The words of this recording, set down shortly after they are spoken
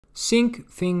Zinc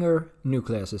finger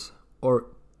nucleases, or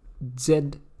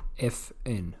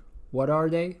ZFN. What are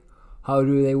they? How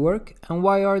do they work? And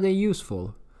why are they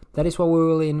useful? That is what we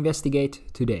will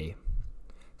investigate today.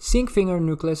 Zinc finger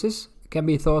nucleases can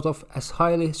be thought of as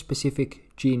highly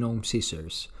specific genome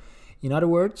scissors. In other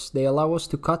words, they allow us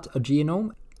to cut a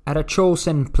genome at a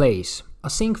chosen place. A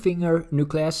zinc finger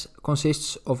nuclease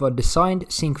consists of a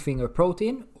designed zinc finger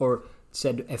protein, or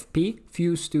ZFP,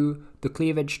 fused to the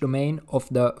cleavage domain of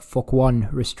the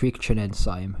FOC1 restriction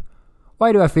enzyme.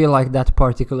 Why do I feel like that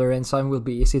particular enzyme will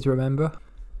be easy to remember?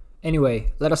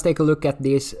 Anyway, let us take a look at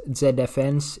these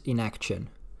ZFNs in action.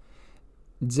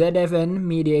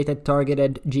 ZFN-mediated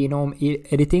targeted genome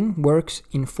editing works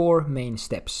in 4 main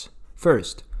steps.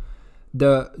 First,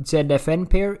 the ZFN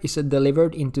pair is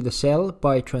delivered into the cell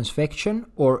by transfection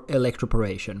or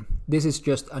electroporation. This is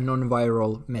just a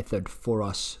nonviral method for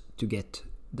us to get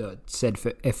the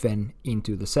ZFN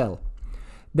into the cell.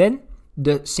 Then,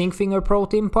 the zinc finger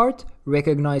protein part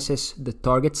recognizes the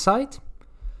target site.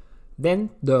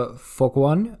 Then, the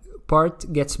FOC1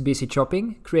 part gets busy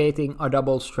chopping, creating a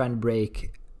double strand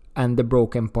break, and the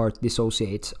broken part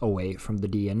dissociates away from the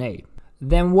DNA.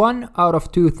 Then one out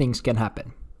of 2 things can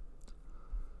happen.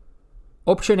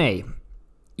 Option A.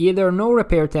 Either no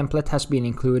repair template has been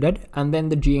included and then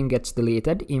the gene gets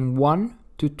deleted in 1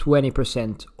 to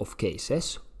 20% of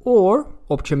cases. Or,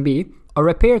 option B, a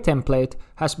repair template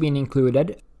has been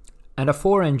included and a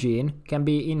foreign gene can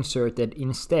be inserted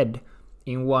instead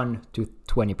in 1 to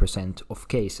 20% of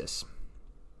cases.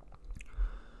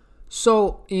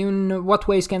 So, in what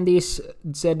ways can these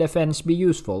ZFNs be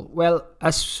useful? Well,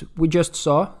 as we just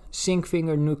saw, zinc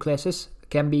finger nucleases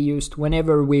can be used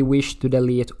whenever we wish to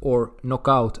delete or knock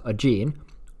out a gene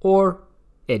or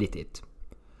edit it.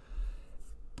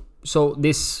 So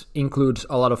this includes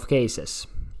a lot of cases.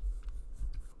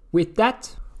 With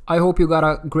that, I hope you got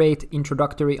a great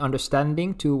introductory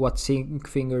understanding to what zinc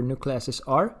finger nucleases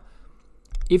are.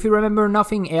 If you remember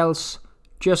nothing else,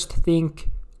 just think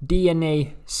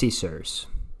DNA scissors.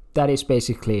 That is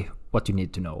basically what you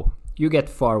need to know. You get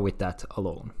far with that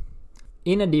alone.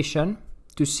 In addition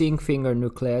to zinc finger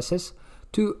nucleases,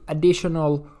 2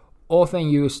 additional often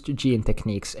used gene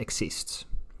techniques exist.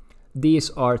 These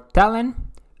are TALEN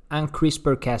and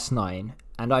CRISPR-Cas9,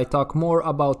 and I talk more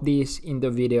about these in the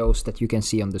videos that you can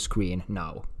see on the screen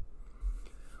now.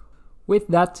 With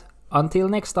that, until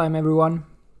next time everyone,